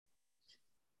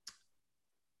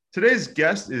Today's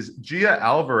guest is Gia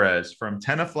Alvarez from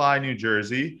Tenafly, New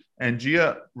Jersey, and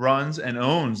Gia runs and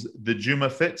owns the Juma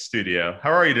Fit Studio.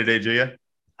 How are you today, Gia?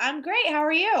 I'm great. How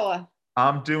are you?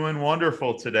 I'm doing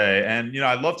wonderful today. And,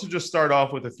 I'd love to just start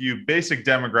off with a few basic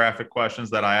demographic questions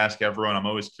that I ask everyone. I'm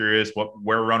always curious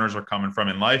where runners are coming from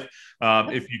in life.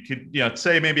 If you could,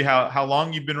 say maybe how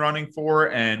long you've been running for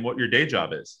and what your day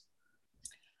job is.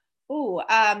 Ooh,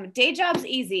 day job's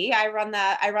easy. I run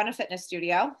a fitness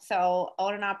studio, so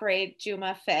own and operate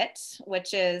Juma Fit,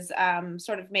 which is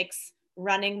sort of makes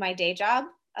running my day job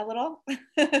a little.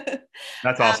 That's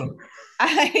um, awesome.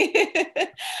 I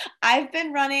I've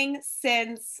been running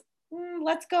since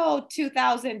let's go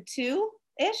 2002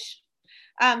 ish.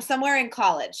 Somewhere in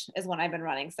college is when I've been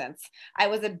running since. I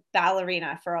was a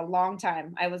ballerina for a long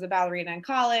time. I was a ballerina in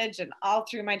college and all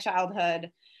through my childhood.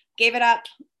 Gave it up,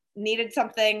 needed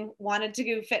something, wanted to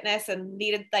do fitness and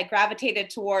needed like gravitated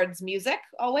towards music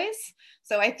always.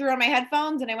 So I threw on my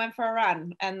headphones and I went for a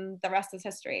run and the rest is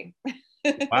history.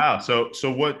 Wow. So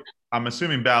what I'm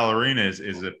assuming ballerina is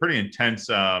a pretty intense,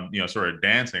 sort of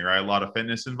dancing, right? A lot of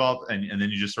fitness involved. And then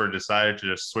you just sort of decided to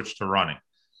just switch to running.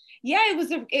 Yeah,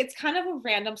 it's kind of a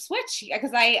random switch because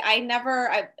I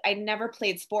never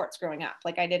played sports growing up.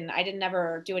 Like I didn't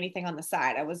never do anything on the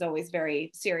side. I was always very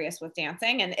serious with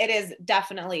dancing, and it is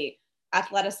definitely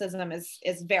athleticism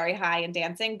is very high in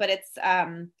dancing, but it's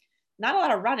not a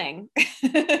lot of running,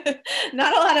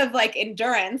 not a lot of like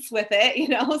endurance with it, you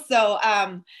know. So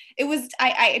it was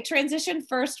I transitioned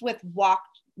first with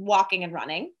walking and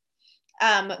running,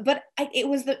 but it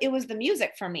was the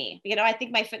music for me. You know, I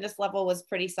think my fitness level was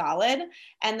pretty solid,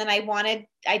 and then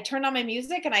I turned on my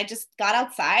music and I just got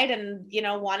outside and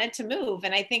wanted to move.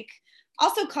 And I think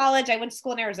also college, I went to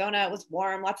school in Arizona. It was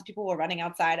warm. Lots of people were running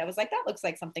outside. I was like, that looks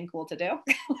like something cool to do.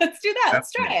 Let's do that.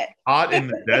 Let's Definitely. try Hot in it.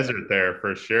 the desert there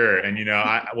for sure. And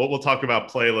we'll talk about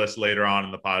playlists later on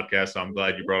in the podcast. So I'm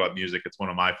glad you brought up music. It's one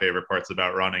of my favorite parts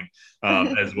about running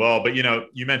as well. But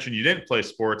you mentioned you didn't play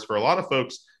sports. For a lot of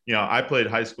folks, I played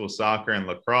high school soccer and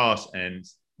lacrosse, and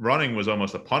running was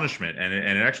almost a punishment, and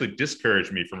it actually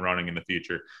discouraged me from running in the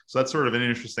future. So that's sort of an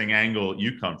interesting angle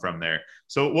you come from there.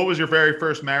 So what was your very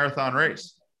first marathon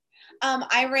race?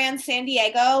 I ran San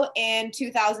Diego in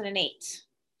 2008,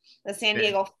 the San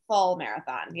Diego full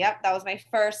marathon. Yep, that was my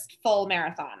first full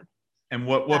marathon. And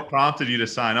what prompted you to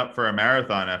sign up for a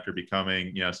marathon after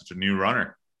becoming, such a new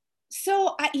runner?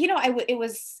 So it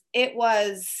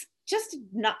was just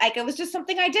not like it was just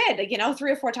something I did,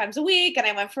 3 or 4 times a week, and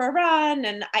I went for a run.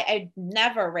 And I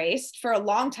never raced for a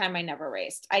long time. I never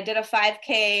raced. I did a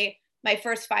 5K, my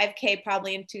first 5K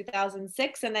probably in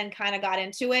 2006, and then kind of got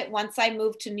into it. Once I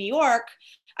moved to New York,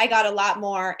 I got a lot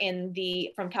more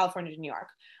from California to New York.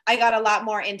 I got a lot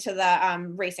more into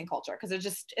the racing culture because it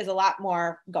just is a lot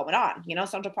more going on.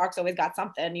 Central Park's always got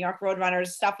something. New York Roadrunners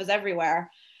stuff is everywhere.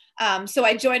 So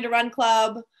I joined a run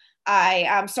club.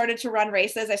 I started to run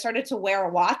races. I started to wear a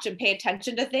watch and pay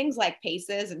attention to things like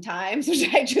paces and times, which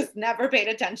I just never paid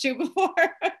attention to before.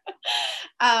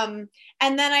 And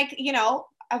then I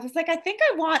was like, I think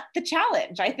I want the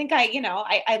challenge. I think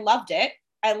I loved it.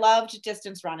 I loved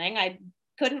distance running. I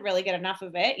couldn't really get enough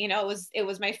of it. It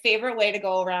was my favorite way to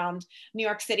go around New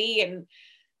York City and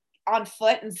on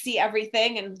foot and see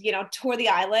everything and tour the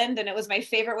island. And it was my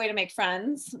favorite way to make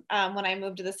friends when I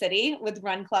moved to the city with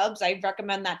run clubs. I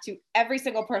recommend that to every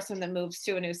single person that moves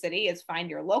to a new city is find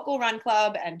your local run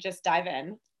club and just dive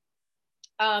in.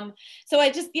 So I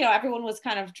just, everyone was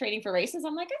kind of training for races.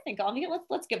 I'm like, I think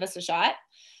let's give this a shot.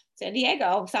 San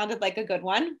Diego sounded like a good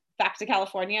one. Back to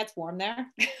California, it's warm there.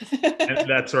 And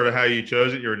that's sort of how you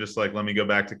chose it. You were just like, let me go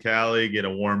back to Cali, get a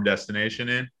warm destination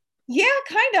in. Yeah,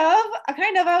 kind of. I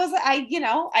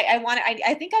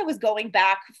think I was going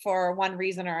back for one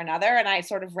reason or another, and I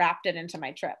sort of wrapped it into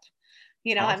my trip.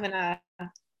 I'm Awesome. gonna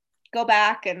go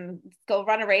back and go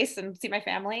run a race and see my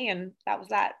family, and that was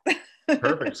that.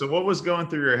 Perfect. So what was going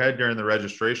through your head during the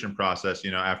registration process,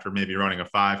 after maybe running a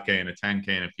 5K and a 10K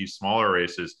and a few smaller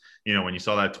races, when you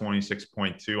saw that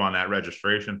 26.2 on that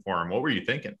registration form, what were you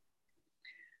thinking?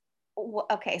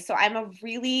 Okay, so I'm a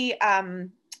really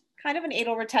kind of an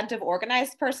anal retentive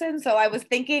organized person, so I was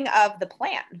thinking of the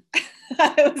plan.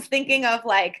 I was thinking of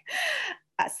like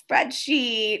a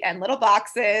spreadsheet and little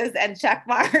boxes and check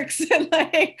marks. And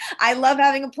like I love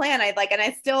having a plan. And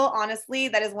I still honestly,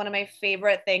 that is one of my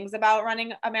favorite things about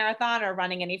running a marathon or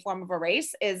running any form of a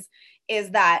race is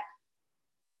that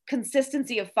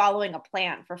consistency of following a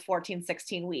plan for 14,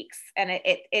 16 weeks. And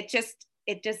it just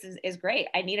is great.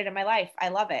 I need it in my life. I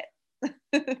love it.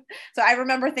 So I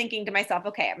remember thinking to myself,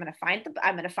 okay, I'm going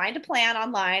to find a plan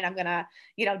online. I'm going to,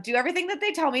 do everything that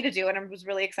they tell me to do. And I was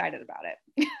really excited about it.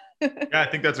 Yeah, I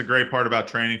think that's a great part about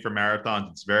training for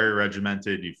marathons. It's very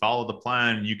regimented. You follow the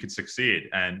plan, you could succeed.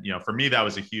 And, for me, that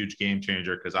was a huge game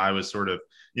changer because I was sort of,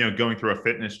 going through a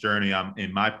fitness journey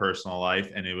in my personal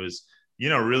life. And it was,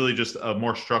 really just a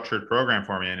more structured program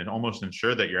for me. And it almost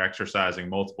ensured that you're exercising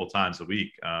multiple times a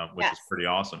week, which is Yes. pretty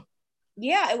awesome.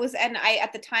 Yeah, it was. And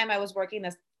at the time I was working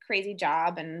this crazy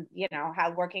job and,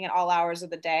 had working at all hours of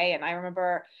the day. And I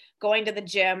remember going to the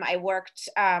gym. I worked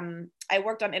on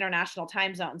international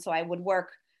time zones. So I would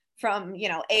work from,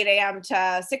 8 a.m.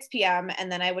 to 6 p.m.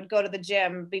 And then I would go to the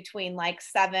gym between like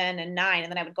 7 and 9.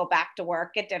 And then I would go back to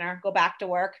work, get dinner, go back to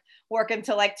work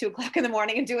until like 2 o'clock in the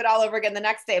morning and do it all over again the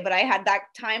next day. But I had that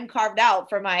time carved out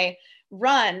for my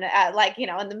run at like, in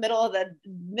the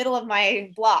middle of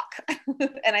my block.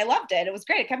 And I loved it. It was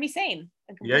great. It kept me sane.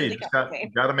 It Yeah, you completely just kept me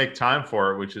sane. got to make time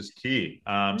for it, which is key.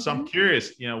 So I'm Mhm.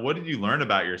 curious, what did you learn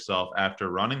about yourself after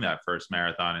running that first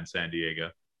marathon in San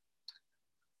Diego?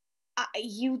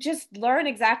 You just learn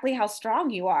exactly how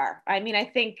strong you are. I mean, I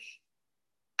think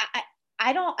I,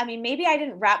 I don't, I mean, maybe I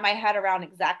didn't wrap my head around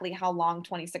exactly how long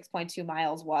 26.2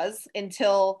 miles was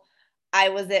until I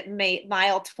was at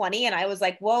mile 20 and I was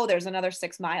like, whoa, there's another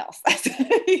 6 miles. Like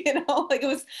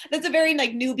that's a very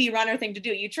like newbie runner thing to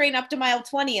do. You train up to mile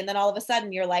 20 and then all of a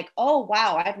sudden you're like, oh,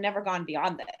 wow, I've never gone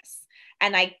beyond this.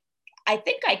 And I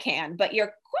think I can, but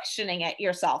you're questioning it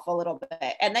yourself a little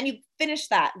bit. And then you finish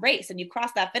that race and you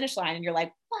cross that finish line and you're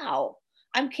like, wow,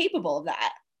 I'm capable of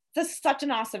that. This is such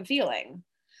an awesome feeling.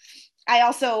 I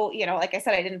also, like I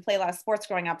said, I didn't play a lot of sports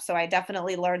growing up. So I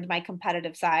definitely learned my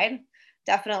competitive side.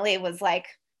 Definitely was like,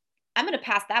 I'm going to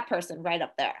pass that person right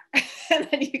up there. And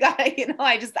then you got to,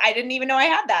 I didn't even know I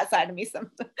had that side of me.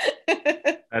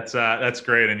 That's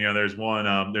great. And there's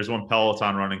one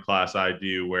Peloton running class I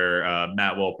do where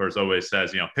Matt Wilpers always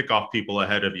says, pick off people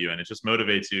ahead of you, and it just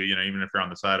motivates you, even if you're on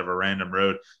the side of a random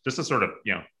road, just to sort of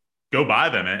go by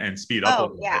them and speed up a Oh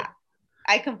little yeah. bit.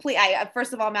 I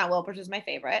first of all, Matt Wilpers is my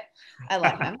favorite. I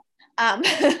love him. Um,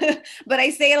 but I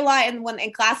say it a lot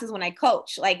in classes when I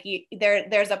coach, like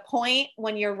there's a point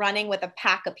when you're running with a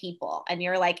pack of people and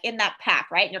you're like in that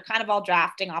pack, right? And you're kind of all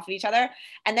drafting off of each other.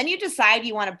 And then you decide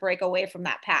you want to break away from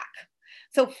that pack.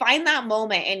 So find that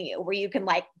moment in you where you can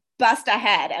like bust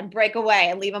ahead and break away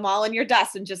and leave them all in your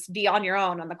dust and just be on your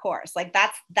own on the course. Like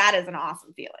that is an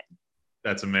awesome feeling.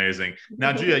 That's amazing.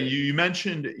 Now, Gia, you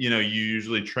mentioned, you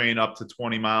usually train up to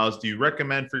 20 miles. Do you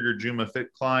recommend for your Juma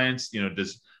Fit clients,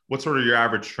 what sort of your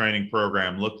average training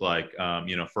program look like,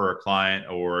 for a client,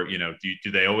 or,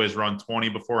 do they always run 20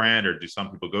 beforehand, or do some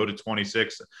people go to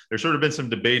 26? There's sort of been some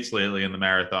debates lately in the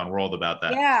marathon world about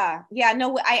that. Yeah. Yeah.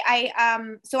 No,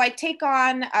 so I take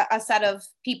on a set of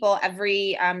people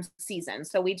every season.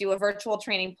 So we do a virtual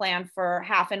training plan for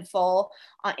half and full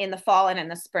in the fall and in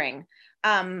the spring.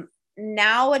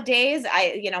 Nowadays,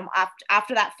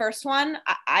 after that first one,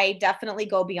 I definitely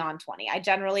go beyond 20. I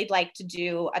generally like to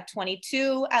do a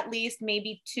 22, at least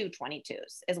maybe two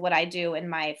 22s is what I do in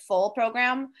my full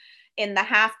program. In the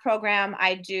half program,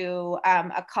 I do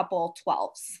a couple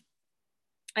 12s.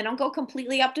 I don't go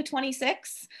completely up to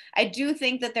 26. I do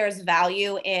think that there's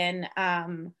value in,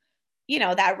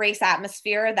 that race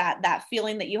atmosphere, that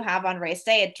feeling that you have on race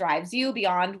day. It drives you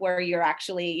beyond where you're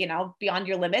actually, beyond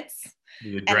your limits.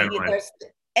 The And adrenaline.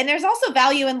 there's also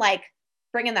value in like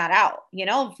bringing that out,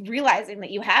 realizing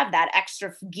that you have that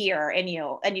extra gear in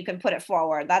you and you can put it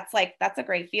forward. That's a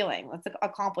great feeling. That's an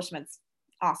accomplishment's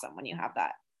awesome when you have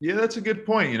that. Yeah, that's a good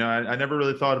point. I never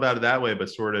really thought about it that way, but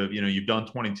sort of, you've done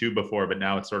 22 before, but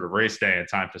now it's sort of race day and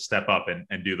time to step up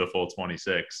and do the full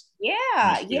 26.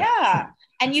 Yeah, yeah.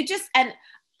 And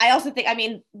I also think, I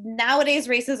mean, nowadays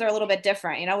races are a little bit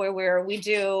different, where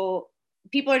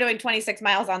people are doing 26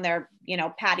 miles on their,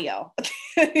 patio,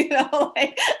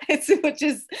 like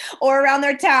or around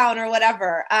their town or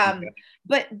whatever.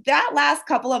 But that last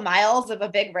couple of miles of a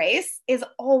big race is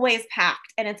always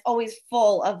packed and it's always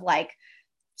full of like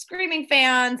screaming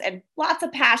fans and lots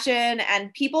of passion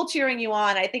and people cheering you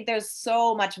on. I think there's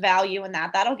so much value in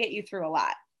that. That'll get you through a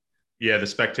lot. Yeah, the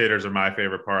spectators are my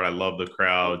favorite part. I love the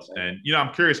crowds. And,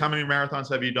 I'm curious, how many marathons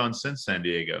have you done since San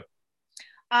Diego?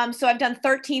 So I've done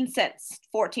 13 since,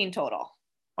 14 total.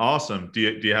 Awesome. Do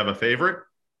you have a favorite?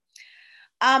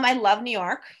 I love New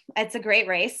York. It's a great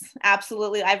race.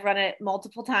 Absolutely. I've run it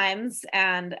multiple times.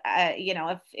 And,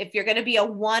 if you're going to be a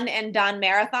one and done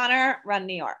marathoner, run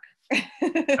New York.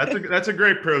 That's a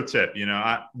great pro tip.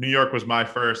 New York was my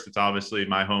first. It's obviously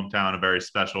my hometown, a very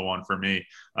special one for me.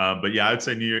 But yeah, I'd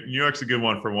say New York's a good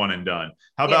one for one and done.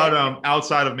 How about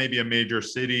outside of maybe a major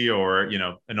city or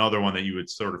another one that you would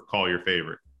sort of call your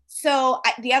favorite? So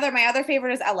my other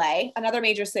favorite is LA, another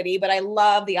major city, but I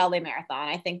love the LA Marathon.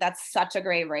 I think that's such a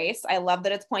great race. I love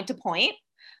that it's point to point.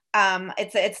 Oh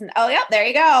yeah, there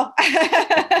you go.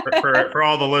 For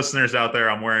all the listeners out there,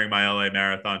 I'm wearing my LA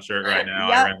Marathon shirt right now.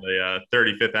 Yep. I ran the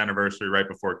 35th anniversary right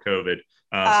before COVID.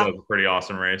 So it was a pretty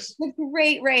awesome race.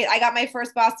 Great race. I got my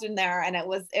first Boston there, and it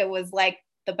was like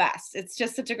the best. It's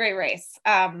just such a great race.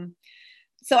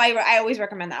 So I always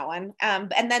recommend that one.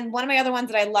 And then one of my other ones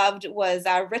that I loved was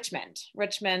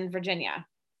Richmond, Virginia.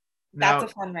 That's a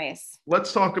fun race.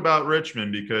 Let's talk about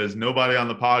Richmond because nobody on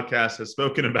the podcast has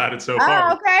spoken about it so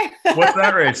far. Okay. What's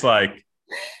that race like?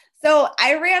 So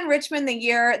I ran Richmond the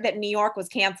year that New York was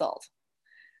canceled.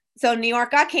 So New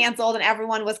York got canceled and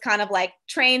everyone was kind of like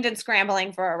trained and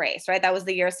scrambling for a race, right? That was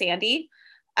the year of Sandy.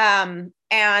 And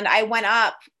I went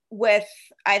up with,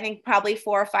 I think probably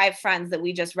 4 or 5 friends that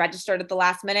we just registered at the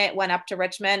last minute, went up to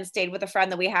Richmond, stayed with a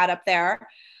friend that we had up there.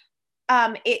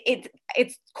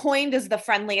 It's coined as the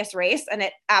friendliest race, and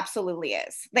it absolutely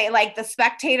is. The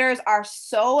spectators are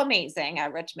so amazing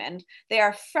at Richmond. They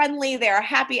are friendly, they are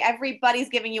happy. Everybody's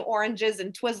giving you oranges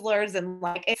and Twizzlers, and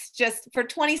like it's just for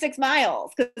 26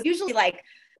 miles, because usually like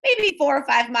maybe 4 or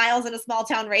 5 miles in a small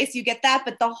town race you get that,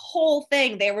 but the whole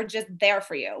thing, they were just there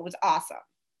for you. It was awesome.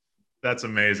 That's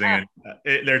amazing. And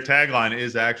their tagline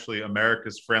is actually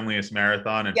America's friendliest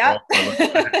marathon. And yep.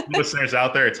 for all listeners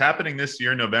out there, it's happening this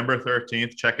year, November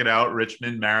 13th. Check it out,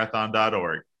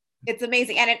 richmondmarathon.org. It's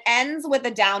amazing. And it ends with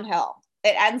a downhill.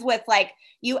 It ends with like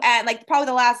you end like probably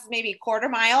the last maybe quarter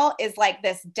mile is like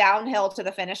this downhill to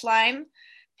the finish line.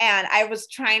 And I was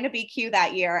trying to BQ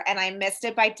that year and I missed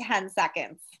it by 10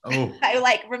 seconds. Oh. I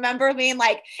like remember being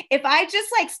like, if I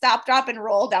just like stop, drop, and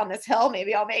roll down this hill,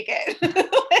 maybe I'll make it.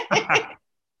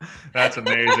 That's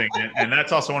amazing. And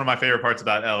that's also one of my favorite parts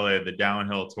about LA, the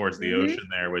downhill towards the ocean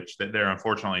there, which they're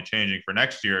unfortunately changing for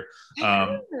next year.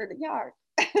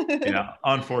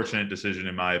 Unfortunate decision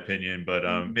in my opinion, but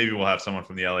maybe we'll have someone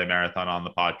from the LA Marathon on the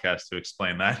podcast to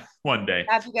explain that one day.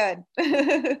 That'd be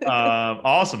good.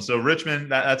 Awesome. So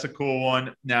Richmond, that's a cool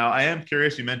one. Now I am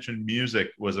curious, you mentioned music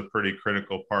was a pretty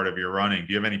critical part of your running.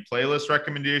 Do you have any playlist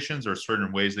recommendations or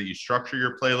certain ways that you structure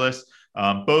your playlist,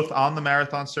 both on the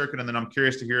marathon circuit? And then I'm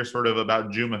curious to hear sort of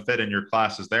about Juma Fit and your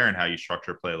classes there and how you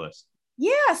structure playlists.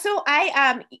 Yeah. So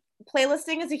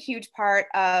playlisting is a huge part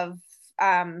of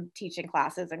teaching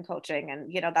classes and coaching. And,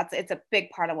 it's a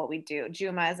big part of what we do.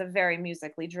 Juma is a very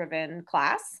musically driven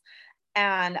class.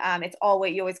 And you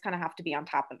always kind of have to be on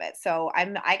top of it. So I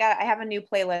have a new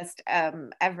playlist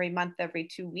every month, every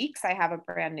 2 weeks. I have a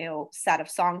brand new set of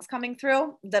songs coming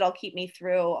through that'll keep me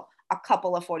through a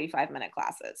couple of 45-minute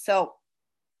classes. So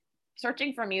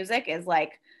searching for music is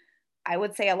like, I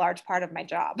would say, a large part of my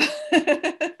job.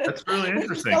 That's really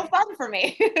interesting. It's so fun for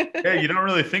me. Yeah, you don't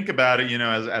really think about it,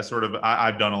 as sort of,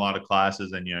 I've done a lot of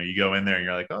classes and, you go in there and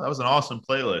you're like, oh, that was an awesome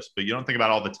playlist, but you don't think about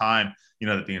all the time,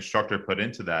 that the instructor put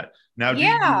into that. Now, do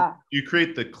you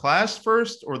create the class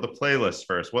first or the playlist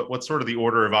first? What's sort of the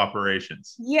order of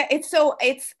operations? Yeah,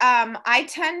 I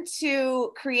tend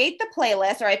to create the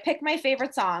playlist, or I pick my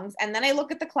favorite songs, and then I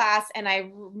look at the class and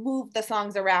I move the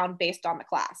songs around based on the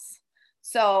class.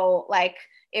 So like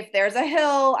if there's a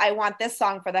hill, I want this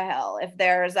song for the hill. If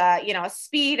there's a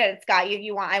speed and it's got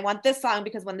I want this song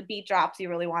because when the beat drops, you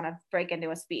really want to break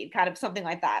into a speed, kind of something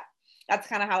like that. That's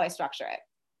kind of how I structure it.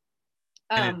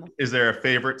 Is there a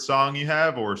favorite song you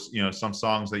have, or some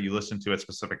songs that you listen to at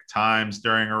specific times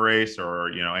during a race,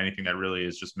 or anything that really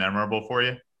is just memorable for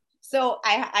you? So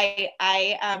I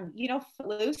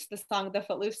Footloose, the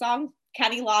Footloose song,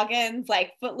 Kenny Loggins,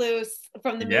 like Footloose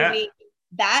from the movie.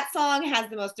 That song has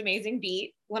the most amazing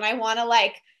beat. When I want to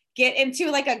like get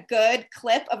into like a good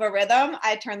clip of a rhythm,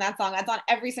 I turn that song. That's on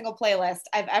every single playlist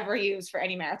I've ever used for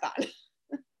any marathon.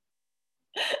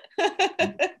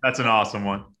 That's an awesome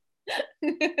one.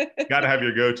 Got to have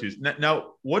your go-tos.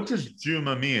 Now, what does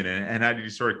Juma mean, and how did you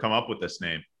sort of come up with this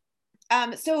name? Are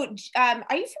you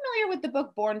familiar with the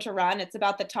book Born to Run? It's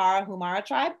about the Tarahumara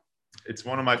tribe. It's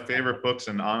one of my favorite books,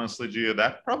 and honestly, Gia,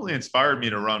 that probably inspired me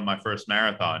to run my first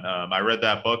marathon. I read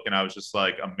that book, and I was just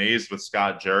like amazed with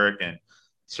Scott Jurek and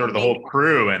sort of the whole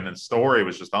crew, and the story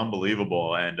was just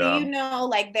unbelievable. And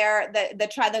like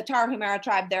the Tarahumara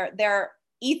tribe, their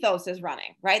ethos is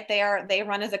running, right? They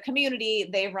run as a community.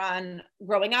 They run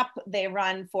growing up. They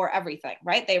run for everything,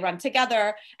 right? They run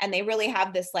together, and they really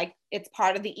have this like it's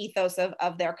part of the ethos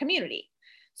of their community.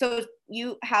 So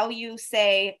how you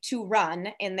say to run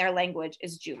in their language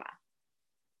is Juma.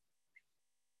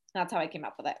 That's how I came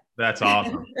up with it. That's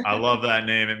awesome. I love that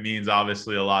name. It means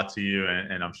obviously a lot to you,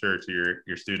 and I'm sure to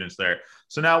your students there.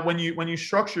 So now when you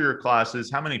structure your classes,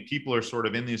 how many people are sort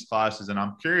of in these classes? And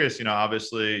I'm curious,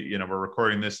 obviously, we're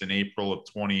recording this in April of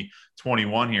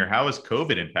 2021 here. How has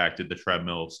COVID impacted the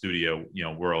treadmill studio,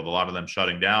 world? A lot of them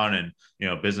shutting down, and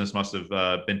business must have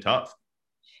been tough.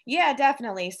 Yeah,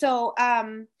 definitely. So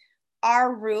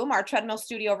our treadmill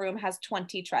studio room has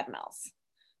 20 treadmills.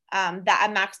 That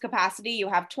at max capacity, you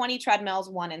have 20 treadmills,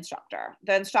 one instructor.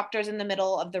 The instructor's in the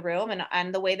middle of the room,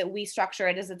 and the way that we structure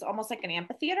it is it's almost like an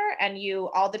amphitheater, and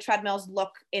all the treadmills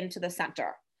look into the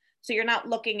center. So you're not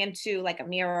looking into like a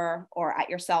mirror or at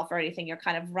yourself or anything. You're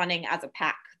kind of running as a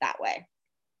pack that way.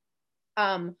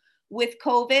 With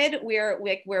COVID,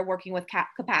 we're working with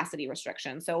capacity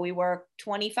restrictions. So we work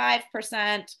 25%,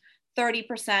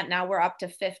 30%. Now we're up to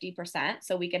 50%.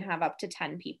 So we can have up to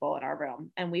 10 people in our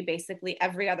room. And we basically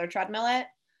every other treadmill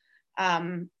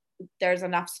there's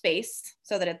enough space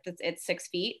so that it's 6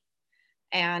 feet.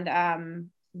 And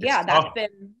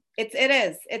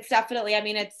it's definitely, I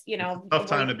mean, it's tough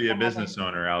time to be a business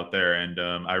owner out there. And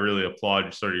I really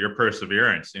applaud sort of your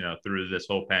perseverance, through this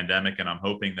whole pandemic. And I'm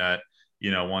hoping that,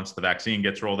 once the vaccine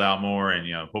gets rolled out more, and,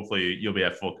 hopefully you'll be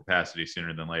at full capacity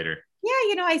sooner than later. Yeah,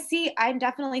 I'm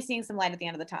definitely seeing some light at the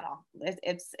end of the tunnel.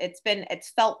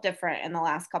 It's felt different in the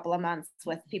last couple of months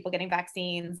with people getting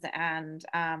vaccines and,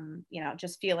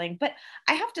 just feeling, but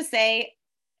I have to say,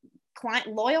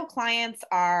 loyal clients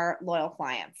are loyal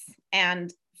clients,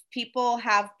 and people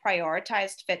have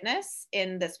prioritized fitness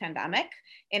in this pandemic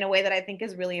in a way that I think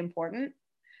is really important,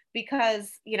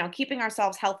 because, keeping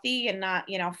ourselves healthy and not,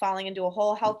 falling into a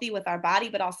hole healthy with our body,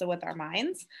 but also with our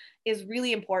minds is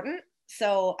really important.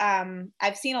 So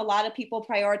I've seen a lot of people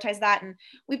prioritize that. And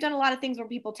we've done a lot of things where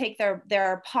people take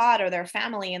their pod or their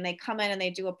family and they come in and they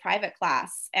do a private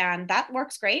class. And that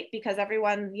works great because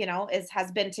everyone,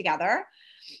 has been together.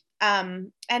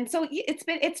 And so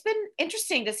it's been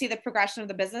interesting to see the progression of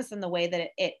the business and the way that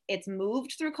it's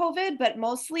moved through COVID. But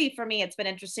mostly for me, it's been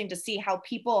interesting to see how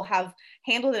people have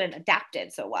handled it and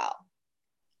adapted so well.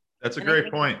 That's a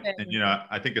great point. And,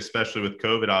 I think especially with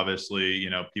COVID, obviously,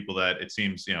 people that it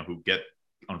seems, who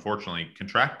unfortunately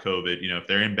contract COVID, if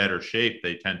they're in better shape,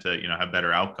 they tend to, have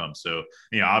better outcomes. So,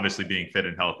 obviously being fit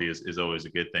and healthy is always a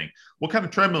good thing. What kind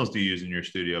of treadmills do you use in your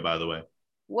studio, by the way?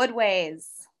 Woodways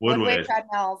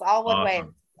treadmills, all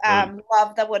Woodways. Awesome.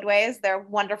 Love the Woodways. They're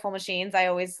wonderful machines. I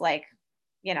always like,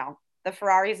 the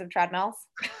Ferraris of treadmills.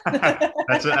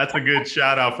 That's a good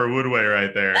shout out for Woodway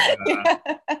right there.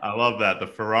 I love that. The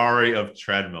Ferrari of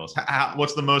treadmills.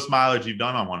 What's the most mileage you've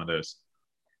done on one of those?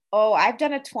 Oh, I've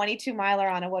done a 22 miler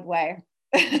on a Woodway.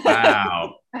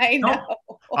 Wow. I know.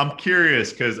 I'm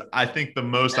curious because I think the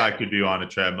most I could do on a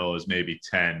treadmill is maybe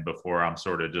 10 before I'm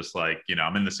sort of just like,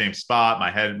 I'm in the same spot.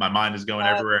 My mind is going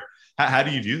everywhere. How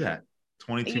do you do that?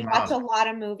 22 miles. Watch a lot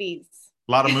of movies.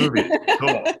 A lot of movies.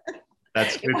 Cool.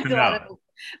 That's good to know.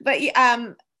 But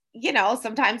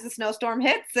sometimes the snowstorm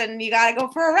hits and you got to go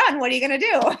for a run. What are you going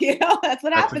to do? That's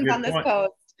what happens on this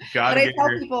coast. But I tell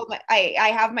people,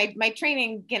 I have my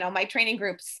training, my training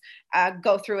groups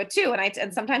go through it too.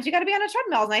 And sometimes you got to be on a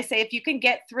treadmill. And I say, if you can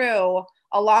get through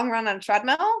a long run on a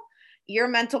treadmill, your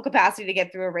mental capacity to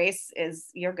get through a race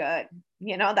you're good.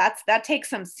 That takes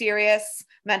some serious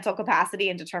mental capacity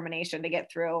and determination to get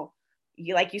through.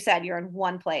 Like you said, you're in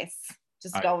one place.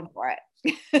 Just going for it.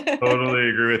 Totally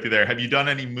agree with you there. Have you done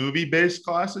any movie-based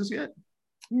classes yet?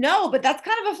 No, but that's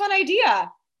kind of a fun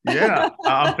idea. Yeah,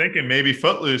 I'm thinking maybe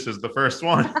Footloose is the first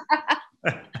one.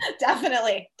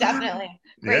 Definitely.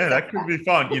 Great that could be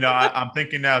fun. I'm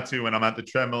thinking now too, when I'm at the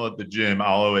treadmill at the gym,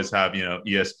 I'll always have,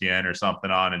 ESPN or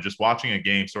something on, and just watching a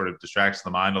game sort of distracts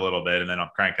the mind a little bit, and then I'm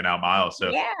cranking out miles.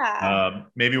 So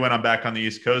maybe when I'm back on the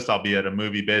East Coast, I'll be at a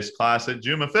movie-based class at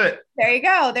Juma Fit. There you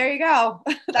go.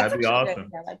 That'd be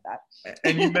awesome. I like that.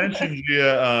 And you mentioned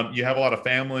you have a lot of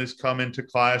families come into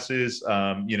classes.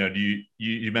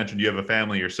 You mentioned you have a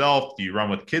family yourself. Do you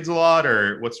run with kids a lot,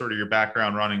 or what's sort of your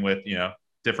background running with,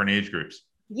 different age groups?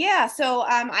 Yeah. So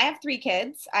I have 3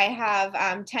 kids. I have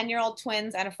 10-year-old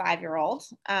twins and a 5-year-old.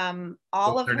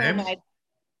 All of whom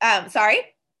sorry?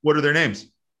 What are their names?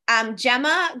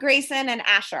 Gemma, Grayson, and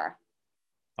Asher.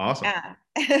 Awesome.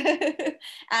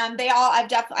 I've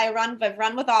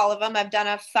run with all of them. I've done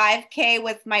a 5K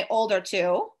with my older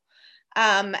 2.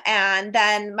 And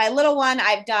then my little one,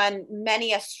 I've done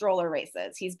many a stroller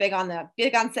races. He's big on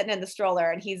sitting in the stroller,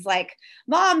 and he's like,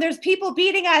 "Mom, there's people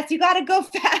beating us. You got to go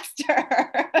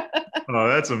faster." Oh,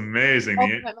 that's amazing.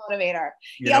 Ultimate motivator.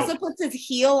 He also puts his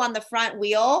heel on the front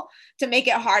wheel to make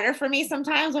it harder for me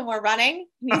sometimes when we're running.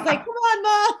 And he's like, "Come on,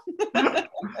 Mom."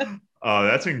 Oh,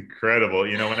 that's incredible.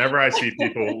 You know, whenever I see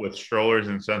people with strollers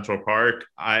in Central Park,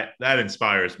 that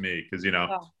inspires me because,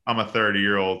 Oh. I'm a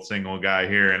 30-year-old single guy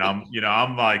here and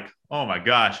I'm like, oh my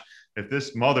gosh, if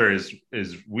this mother is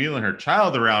wheeling her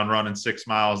child around running 6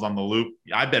 miles on the loop,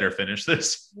 I better finish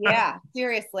this. Yeah,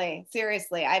 seriously,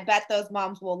 seriously. I bet those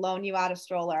moms will loan you out a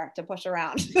stroller to push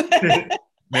around.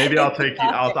 Maybe It's I'll take you.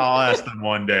 exhausting. I'll ask them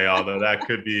one day, although that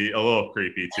could be a little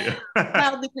creepy too.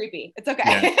 Mildly creepy. It's Yeah,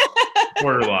 okay.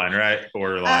 borderline, right?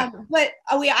 Borderline. But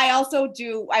I also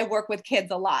I work with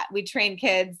kids a lot. We train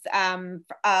kids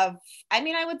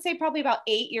I would say probably about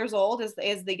 8 years old is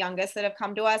the youngest that have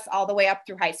come to us all the way up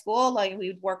through high school. Like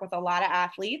we work with a lot of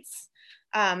athletes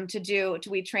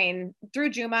we train through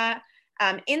Juma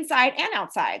inside and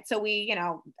outside. So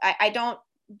I don't,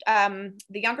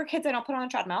 the younger kids, I don't put on a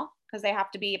treadmill because they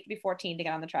have to be 14 to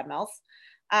get on the treadmills.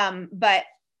 But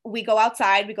we go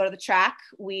outside, we go to the track,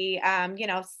 we,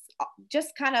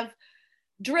 just kind of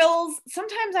drills.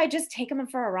 Sometimes I just take them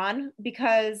for a run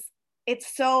because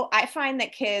I find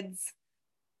that kids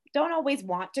don't always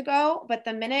want to go, but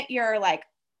the minute you're like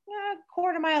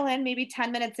quarter mile in, maybe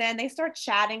 10 minutes in, they start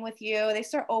chatting with you, they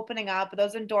start opening up,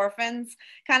 those endorphins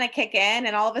kind of kick in,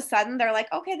 and all of a sudden they're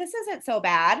like, okay, this isn't so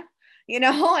bad,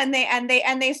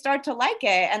 and they start to like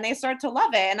it and they start to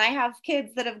love it. And I have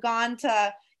kids that have gone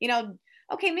to,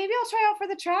 okay, maybe I'll try out for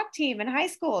the track team in high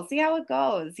school, see how it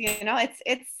goes.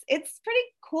 It's pretty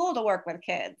cool to work with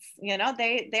kids.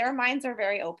 Their minds are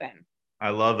very open. I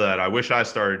love that. I wish I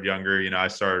started younger. I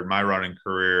started my running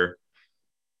career,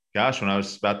 gosh, when I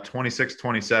was about 26,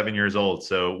 27 years old.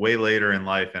 So way later in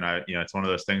life. And it's one of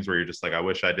those things where you're just like, I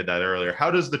wish I did that earlier. How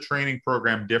does the training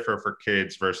program differ for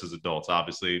kids versus adults?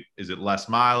 Obviously, is it less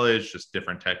mileage, just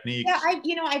different techniques? Yeah,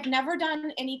 I've never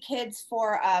done any kids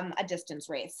for a distance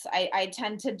race. I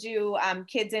tend to do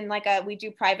kids in we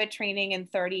do private training in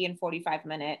 30 and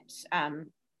 45-minute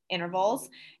intervals.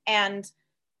 And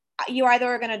they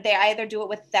either do it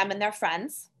with them and their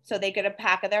friends. So they get a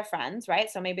pack of their friends, right?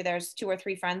 So maybe there's 2 or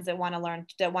 3 friends that want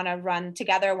to run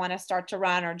together, want to start to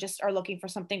run, or just are looking for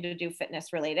something to do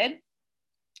fitness related.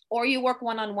 Or you work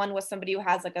one-on-one with somebody who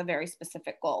has a very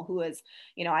specific goal, who is,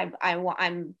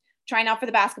 I'm trying out for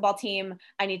the basketball team.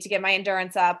 I need to get my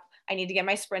endurance up. I need to get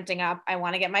my sprinting up. I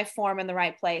want to get my form in the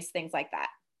right place, things like that.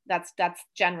 That's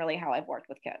generally how I've worked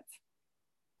with kids.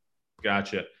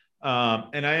 Gotcha.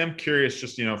 And I am curious,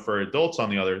 just, for adults on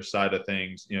the other side of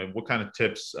things, what kind of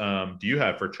tips do you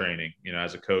have for training?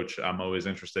 As a coach, I'm always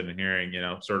interested in hearing,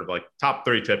 sort of like top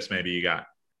 3 tips maybe you got.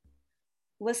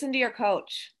 Listen to your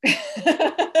coach.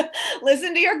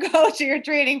 Listen to your coach, or your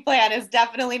training plan is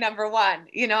definitely number 1.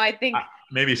 I think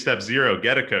maybe step 0,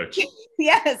 get a coach.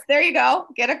 Yes, there you go.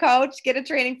 Get a coach, get a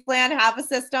training plan, have a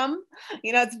system.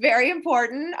 It's very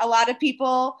important. A lot of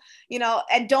people,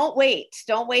 and don't wait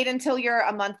until you're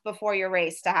a month before your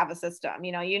race to have a system.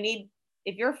 You need,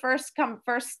 if you're first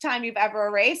time you've ever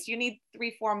raced, you need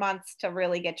 3-4 months to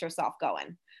really get yourself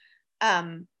going.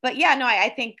 But yeah, no, I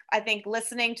think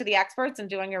listening to the experts and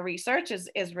doing your research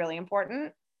is really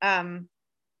important.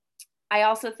 I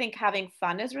also think having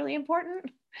fun is really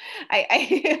important.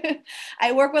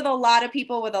 I work with a lot of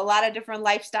people with a lot of different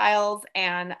lifestyles,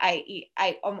 and I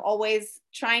am always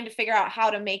trying to figure out how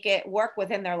to make it work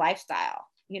within their lifestyle.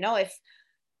 If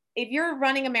you're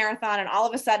running a marathon and all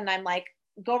of a sudden I'm like,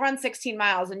 go run 16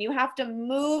 miles, and you have to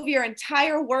move your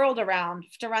entire world around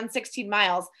to run 16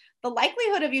 miles, the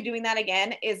likelihood of you doing that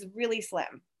again is really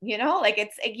slim. You got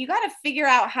to figure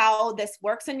out how this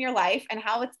works in your life and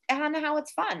how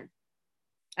it's fun.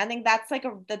 I think that's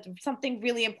something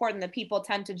really important that people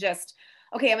tend to just,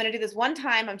 okay, I'm going to do this one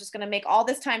time. I'm just going to make all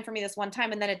this time for me this one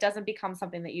time. And then it doesn't become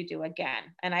something that you do again.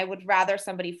 And I would rather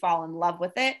somebody fall in love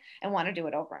with it and want to do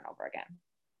it over and over again.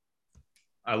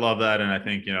 I love that. And I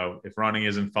think, if running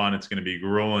isn't fun, it's going to be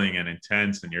grueling and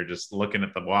intense, and you're just looking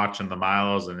at the watch and the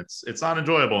miles, and it's not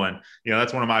enjoyable. And,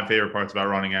 that's one of my favorite parts about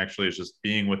running, actually, is just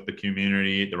being with the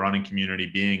community, the running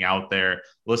community, being out there,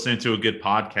 listening to a good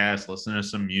podcast, listening to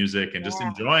some music, and just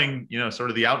enjoying, sort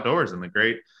of the outdoors and the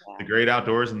great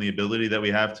outdoors and the ability that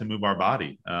we have to move our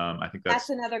body. I think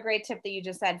that's another great tip that you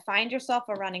just said. Find yourself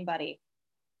a running buddy.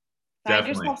 Find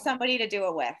definitely yourself somebody to do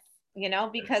it with.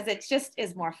 Because it just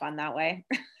is more fun that way.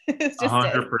 It's just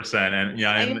 100%. And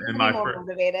and my more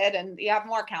motivated, and you have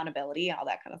more accountability, all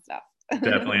that kind of stuff.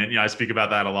 Definitely. And I speak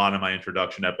about that a lot in my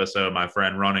introduction episode. My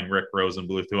friend running, Rick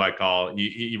Rosenbluth, who I call,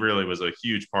 he really was a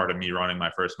huge part of me running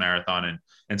my first marathon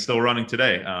and still running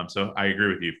today. So I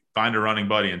agree with you. Find a running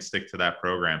buddy and stick to that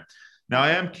program. Now,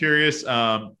 I am curious,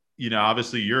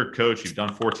 obviously you're a coach, you've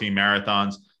done 14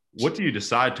 marathons. What do you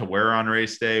decide to wear on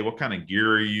race day? What kind of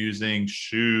gear are you using?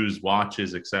 Shoes,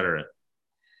 watches, etc.?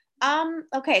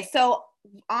 Okay. So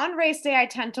on race day, I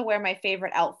tend to wear my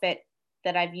favorite outfit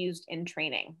that I've used in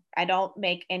training. I don't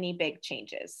make any big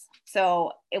changes.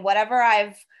 So whatever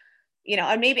and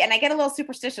I get a little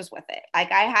superstitious with it.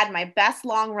 Like I had my best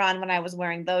long run when I was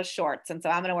wearing those shorts. And so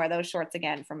I'm going to wear those shorts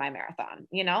again for my marathon,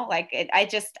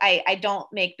 I don't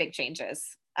make big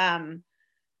changes. And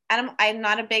I'm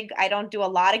not I don't do a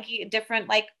lot of different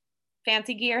like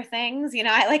fancy gear things.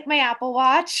 I like my Apple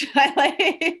Watch.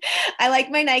 I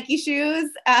like my Nike shoes.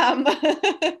 I'm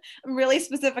really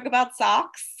specific about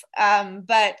socks.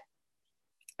 But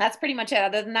that's pretty much it.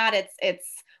 Other than that, it's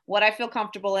what I feel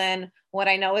comfortable in, what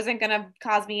I know isn't going to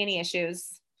cause me any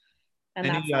issues. And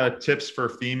any tips for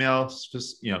female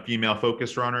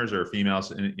focused runners or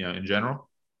females in general?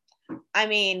 I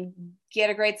mean, get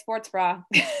a great sports bra.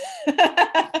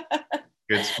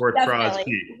 Good sports bra is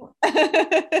key.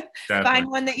 Find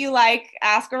one that you like,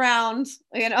 ask around,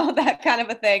 that kind of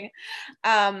a thing.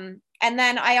 And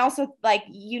then I also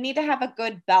you need to have a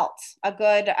good belt, a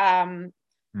good,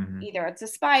 either it's a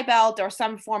spy belt or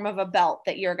some form of a belt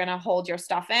that you're going to hold your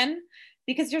stuff in,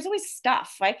 because there's always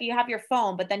stuff. Like you have your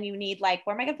phone, but then you need where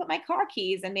am I going to put my car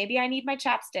keys? And maybe I need my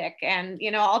chapstick and,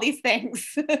 all these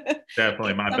things.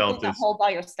 Definitely. My belt is hold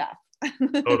all your stuff.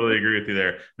 Totally agree with you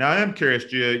there. Now I am curious,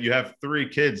 Gia, you have 3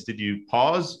 kids. Did you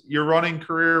pause your running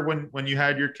career when you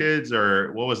had your kids,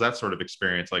 or what was that sort of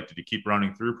experience like? Did you keep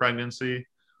running through pregnancy?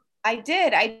 I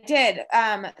did.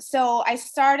 So I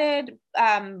started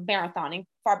marathoning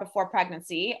far before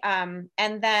pregnancy. And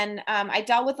then I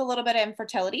dealt with a little bit of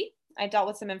infertility. I dealt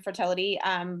with some infertility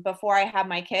before I had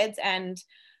my kids, and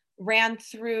ran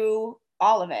through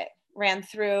all of it. Ran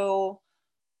through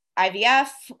IVF,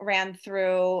 ran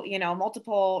through,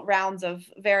 multiple rounds of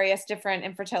various different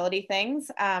infertility things,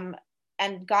 and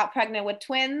got pregnant with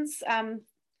twins,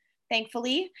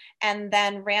 thankfully, and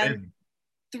then ran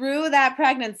through that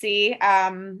pregnancy,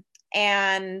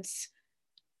 and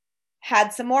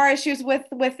had some more issues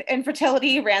with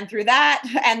infertility, ran through that,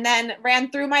 and then ran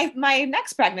through my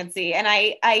next pregnancy. And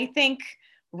I think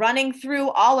running through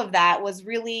all of that was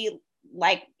really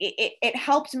it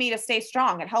helped me to stay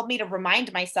strong. It helped me to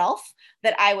remind myself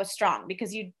that I was strong,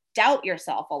 because you doubt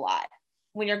yourself a lot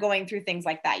when you're going through things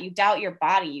like that. You doubt your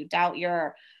body, you doubt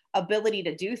your ability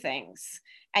to do things,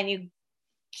 and you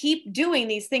keep doing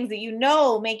these things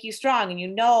that make you strong,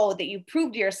 and that you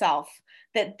prove to yourself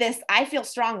that I feel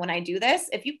strong when I do this.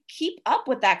 If you keep up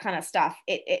with that kind of stuff,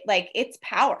 it's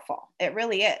powerful. It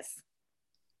really is.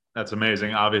 That's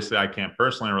amazing. Obviously, I can't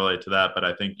personally relate to that, but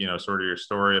I think, sort of your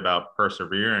story about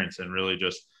perseverance and really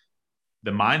just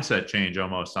the mindset change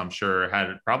almost, I'm sure,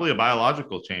 had probably a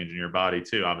biological change in your body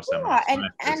too. Obviously, yeah,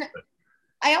 and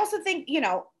I also think,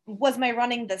 was my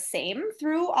running the same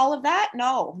through all of that?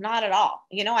 No, not at all.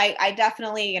 I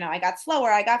definitely, I got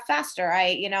slower, I got faster.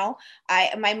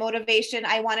 My motivation,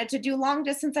 I wanted to do long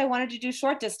distance, I wanted to do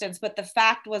short distance, but the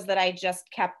fact was that I just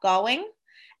kept going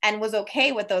and was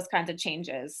okay with those kinds of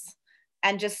changes,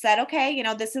 and just said, okay,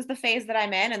 this is the phase that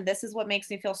I'm in, and this is what makes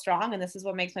me feel strong, and this is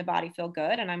what makes my body feel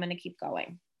good, and I'm going to keep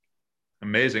going.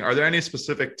 Amazing. Are there any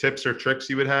specific tips or tricks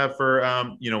you would have for,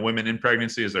 women in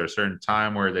pregnancy? Is there a certain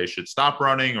time where they should stop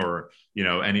running, or,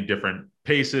 any different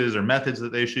paces or methods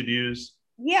that they should use?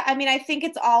 Yeah. I mean, I think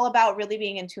it's all about really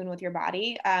being in tune with your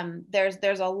body.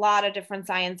 There's a lot of different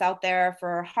science out there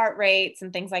for heart rates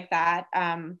and things like that.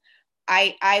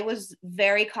 I was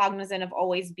very cognizant of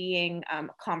always being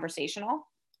conversational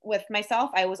with myself.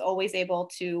 I was always able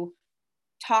to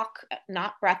talk,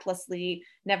 not breathlessly,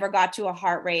 never got to a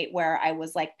heart rate where I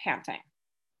was panting,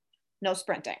 no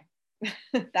sprinting,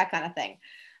 that kind of thing.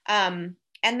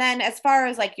 And then as far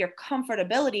as your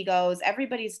comfortability goes,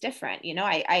 everybody's different.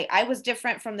 I was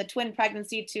different from the twin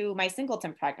pregnancy to my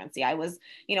singleton pregnancy. I was,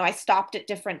 I stopped at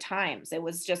different times. It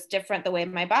was just different the way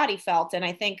my body felt. And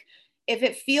I think if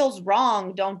it feels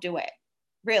wrong, don't do it,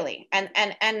 really.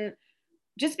 And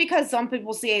just because some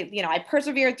people say, I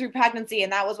persevered through pregnancy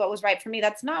and that was what was right for me,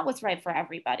 that's not what's right for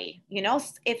everybody.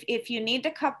 If you need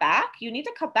to cut back, you need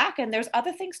to cut back, and there's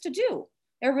other things to do.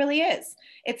 There really is.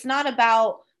 It's not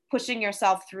about pushing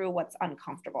yourself through what's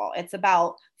uncomfortable. It's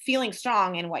about feeling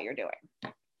strong in what you're doing.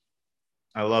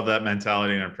 I love that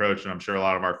mentality and approach, and I'm sure a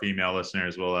lot of our female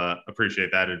listeners will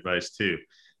appreciate that advice too.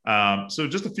 So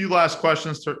just a few last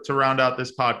questions to round out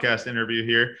this podcast interview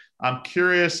here. I'm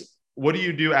curious, what do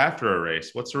you do after a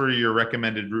race? What's sort of your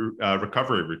recommended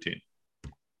recovery routine?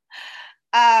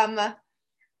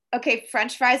 Okay,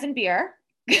 French fries and beer.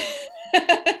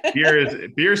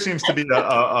 Beer seems to be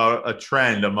a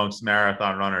trend amongst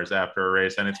marathon runners after a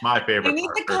race, and it's my favorite. You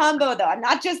need the combo though,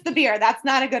 not just the beer. That's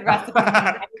not a good recipe.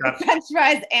 French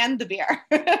fries and the beer.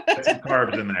 Get some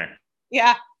carbs in there.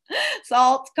 Yeah.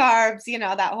 Salt, carbs,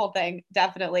 that whole thing,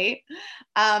 definitely.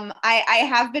 I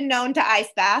have been known to ice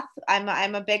bath.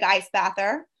 I'm a big ice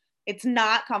bather. It's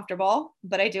not comfortable,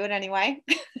 but I do it anyway.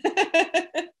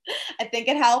 I think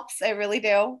it helps. I really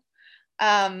do.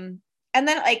 And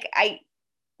then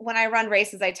when I run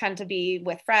races, I tend to be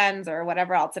with friends or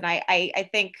whatever else. And I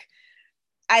think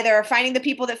either finding the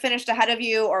people that finished ahead of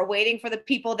you or waiting for the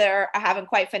people that haven't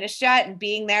quite finished yet and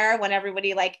being there when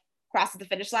everybody crosses the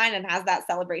finish line and has that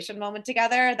celebration moment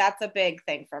together. That's a big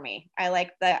thing for me. I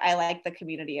like the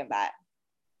community of that.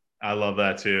 I love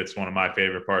that too. It's one of my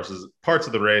favorite parts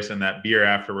of the race, and that beer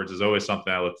afterwards is always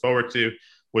something I look forward to,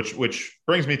 which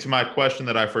brings me to my question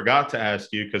that I forgot to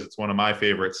ask you, because it's one of my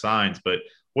favorite signs. But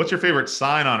what's your favorite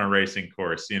sign on a racing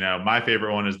course? My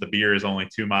favorite one is the beer is only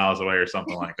 2 miles away or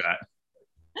something like that.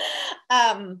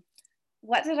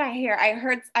 What did I hear?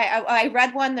 I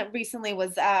read one that recently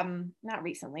was, not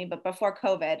recently, but before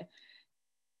COVID.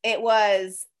 It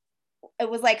was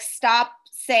like, stop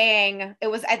saying, it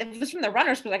was from the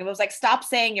runner's perspective. It was like, stop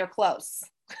saying you're close.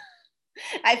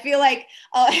 I feel like,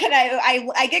 and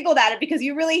I giggled at it, because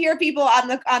you really hear people on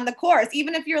the course,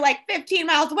 even if you're 15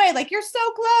 miles away, you're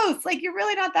so close, you're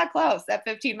really not that close at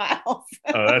 15 miles. Oh,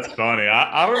 that's funny.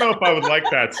 I don't know if I would like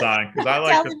that sign, because I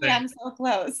like to think I'm so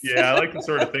close. Yeah, I like to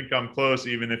sort of think I'm close,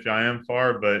 even if I am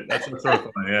far. But that's sort of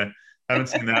funny. Yeah, haven't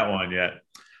seen that one yet.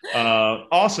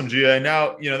 Awesome, Gia.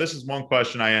 Now, this is one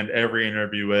question I end every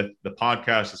interview with. The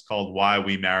podcast is called Why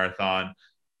We Marathon.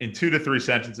 In 2 to 3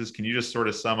 sentences, can you just sort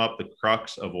of sum up the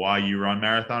crux of why you run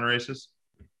marathon races?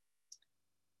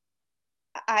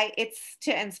 It's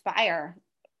to inspire,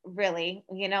 really.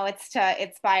 It's to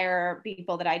inspire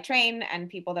people that I train and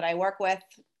people that I work with.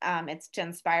 It's to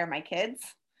inspire my kids,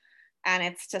 and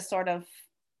it's to sort of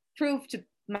prove to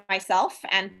myself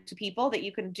and to people that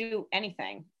you can do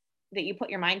anything that you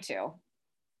put your mind to.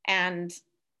 And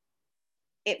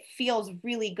it feels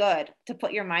really good to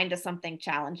put your mind to something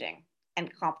challenging and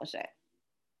accomplish it.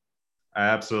 I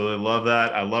absolutely love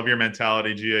that. I love your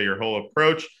mentality, Gia, your whole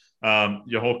approach,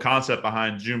 your whole concept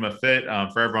behind Juma Fit.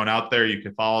 For everyone out there, you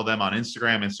can follow them on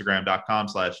Instagram,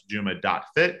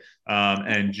 instagram.com/juma.fit,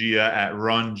 and Gia at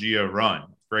Run Gia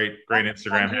Run. Great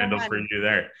Instagram handles for you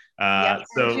there.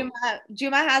 So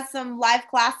Juma has some live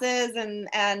classes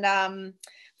and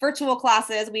virtual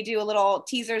classes. We do a little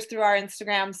teasers through our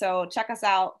Instagram, so check us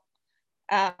out.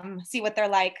 See what they're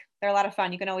like. They're a lot of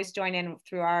fun. You can always join in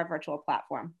through our virtual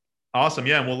platform. Awesome.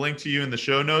 Yeah, and we'll link to you in the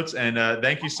show notes. And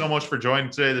thank you so much for joining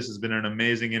today. This has been an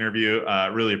amazing interview.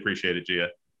 Really appreciate it, Gia.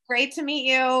 Great to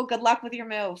meet you. Good luck with your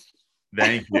move.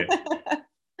 Thank you.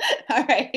 All right.